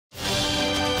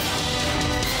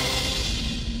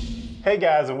Hey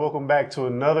guys, and welcome back to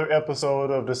another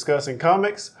episode of Discussing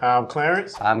Comics. I'm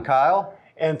Clarence. I'm Kyle.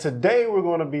 And today we're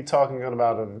going to be talking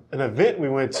about an event we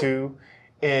went to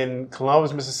in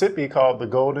Columbus, Mississippi called the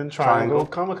Golden Triangle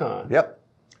Comic-Con. Yep.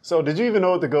 So did you even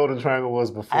know what the Golden Triangle was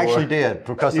before? I actually did.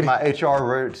 Because of my HR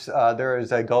roots, there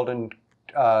is a Golden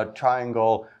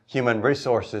Triangle Human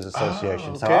Resources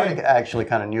Association. So I actually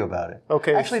kind of knew about it.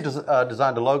 Okay. I actually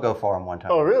designed a logo for them one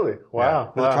time. Oh, really?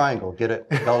 Wow. Yeah, with a triangle. Get it?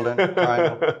 Golden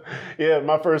Triangle. Yeah,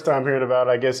 my first time hearing about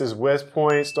it, I guess, is West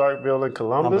Point, Starkville, and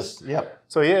Columbus. Yep.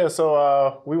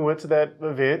 So we went to that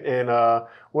event, and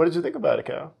what did you think about it,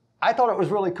 Kyle? I thought it was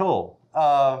really cool.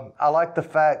 I like the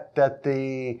fact that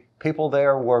the people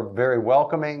there were very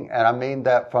welcoming, and I mean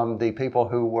that from the people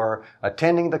who were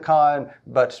attending the con,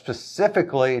 but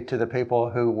specifically to the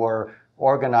people who were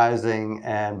organizing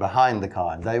and behind the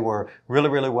con. They were really,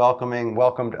 really welcoming,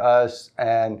 welcomed us,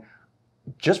 and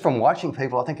just from watching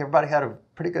people, I think everybody had a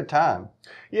pretty good time.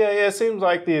 Yeah, it seems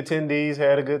like the attendees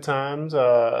had a good time.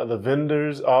 The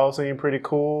vendors all seemed pretty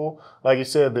cool. Like you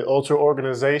said, the Ultra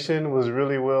organization was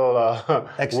really well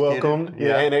welcomed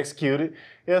and executed.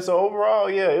 Yeah, so overall,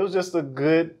 it was just a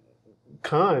good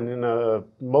con and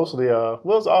mostly, it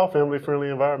was all family-friendly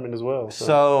environment as well.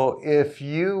 So if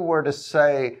you were to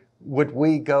say, would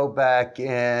we go back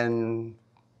in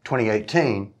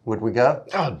 2018, would we go?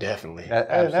 Oh, definitely.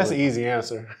 Absolutely. That's an easy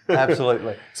answer.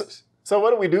 Absolutely. So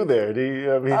what did we do there?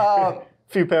 A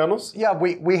few panels? Yeah,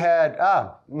 we had,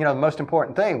 the most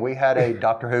important thing, we had a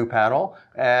Doctor Who panel,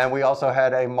 and we also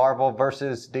had a Marvel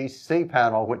versus DC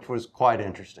panel, which was quite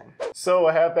interesting. So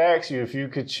I have to ask you, if you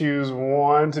could choose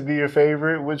one to be your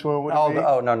favorite, which one would it be?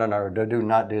 Oh, no, do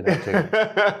not do that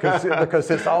to me.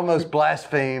 Because it's almost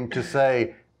blaspheme to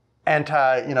say,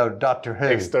 Doctor Who.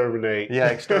 Exterminate. Yeah,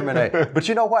 exterminate. But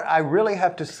you know what? I really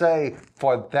have to say,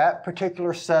 for that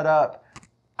particular setup,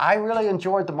 I really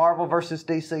enjoyed the Marvel versus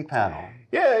DC panel.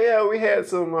 Yeah, we had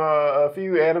a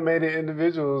few animated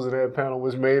individuals in that panel,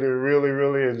 which made it really,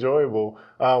 really enjoyable.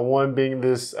 One being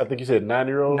this, I think you said 9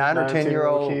 or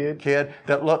 10-year-old kid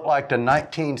that looked like the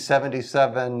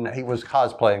 1977, he was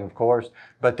cosplaying, of course,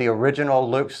 but the original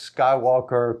Luke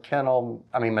Skywalker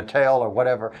Mattel or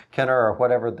whatever, Kenner or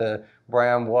whatever the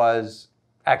brand was,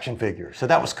 action figure. So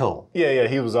that was cool. Yeah,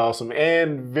 he was awesome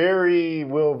and very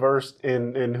well versed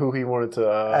in who he wanted to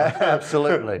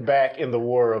absolutely back in the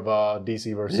war of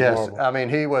DC versus Marvel.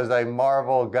 Yes, he was a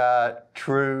Marvel guy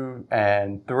true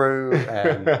and through,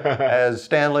 and as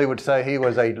Stan Lee would say, he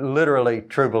was a literally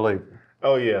true believer.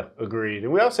 Oh yeah, agreed.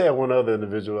 And we also had one other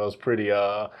individual that was pretty,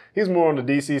 he's more on the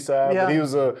DC side, but he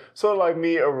was sort of like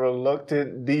me, a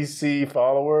reluctant DC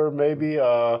follower maybe.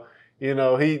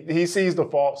 He sees the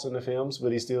faults in the films,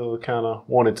 but he still kind of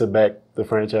wanted to back the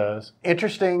franchise.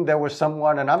 Interesting, there was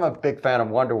someone, and I'm a big fan of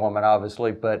Wonder Woman,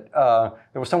 obviously, but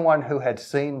there was someone who had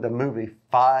seen the movie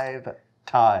 5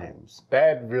 times.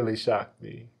 That really shocked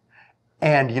me.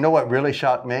 And you know what really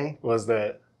shocked me? Was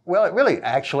that? Well, it really,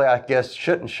 actually, I guess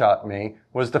shouldn't shock me,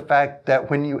 was the fact that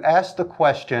when you ask the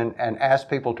question and ask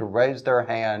people to raise their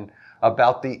hand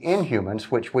about the Inhumans,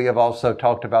 which we have also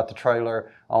talked about the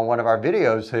trailer on one of our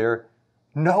videos here,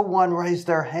 no one raised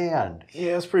their hand.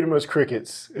 Yeah, it's pretty much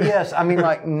crickets. Yes,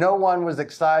 no one was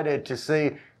excited to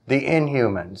see the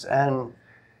Inhumans, and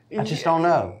I just don't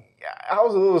know. I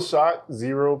was a little shocked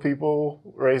 0 people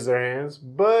raised their hands,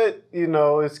 but,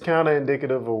 it's kind of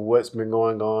indicative of what's been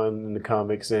going on in the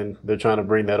comics, and they're trying to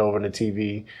bring that over to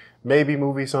TV. Maybe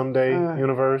movie someday,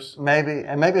 universe. Maybe,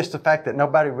 and maybe it's the fact that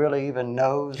nobody really even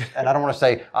knows, and I don't want to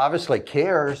say obviously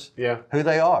cares who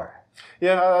they are.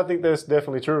 Yeah, I think that's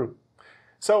definitely true.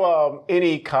 So,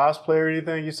 any cosplay or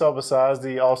anything you saw besides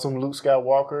the awesome Luke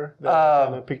Skywalker that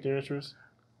kind of piqued your interest?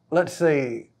 Let's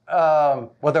see.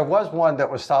 Well, there was one that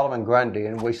was Solomon Grundy,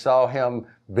 and we saw him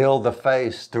build the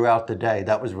face throughout the day.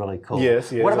 That was really cool.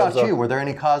 Yes. What about you? Were there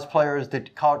any cosplayers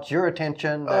that caught your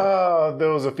attention?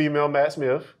 There was a female Matt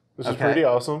Smith, which is pretty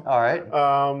awesome. All right.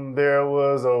 There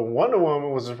was a Wonder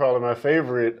Woman, which is probably my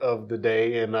favorite of the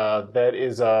day, and that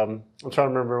is I'm trying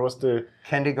to remember what's the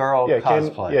Candy Girl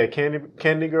cosplay.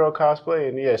 Candy Girl cosplay,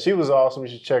 and she was awesome. You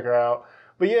should check her out.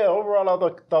 But overall, I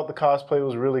thought the cosplay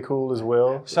was really cool as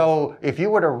well. So if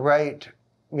you were to rate,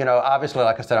 obviously,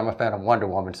 like I said, I'm a fan of Wonder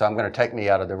Woman, so I'm going to take me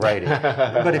out of the rating.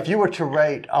 But if you were to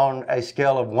rate on a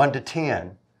scale of 1 to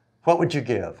 10, what would you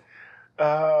give?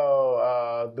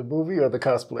 The movie or the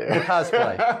cosplayer? The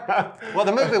cosplay. Well,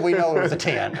 the movie we know it was a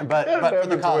 10, but for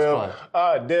the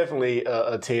cosplay. Definitely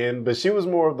a 10, but she was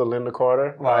more of the Linda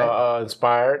Carter right.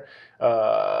 Inspired.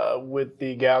 with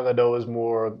the Galgado is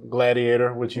more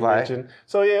gladiator, which you Right. mentioned.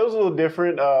 So yeah, it was a little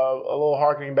different, a little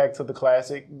harkening back to the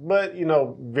classic, but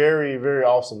very, very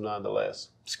awesome nonetheless.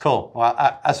 It's cool. Well,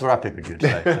 that's what I figured you'd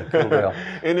say. So cool deal.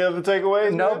 Any other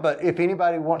takeaways? No, man? but if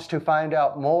anybody wants to find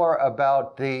out more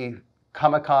about the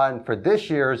Comic-Con for this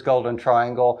year's Golden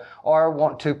Triangle, or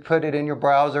want to put it in your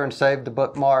browser and save the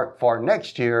bookmark for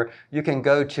next year, you can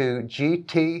go to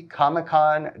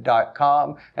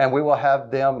gtcomiccon.com, and we will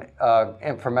have them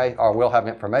we'll have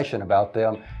information about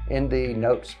them in the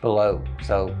notes below.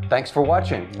 So thanks for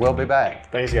watching. We'll be back.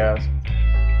 Thanks, guys.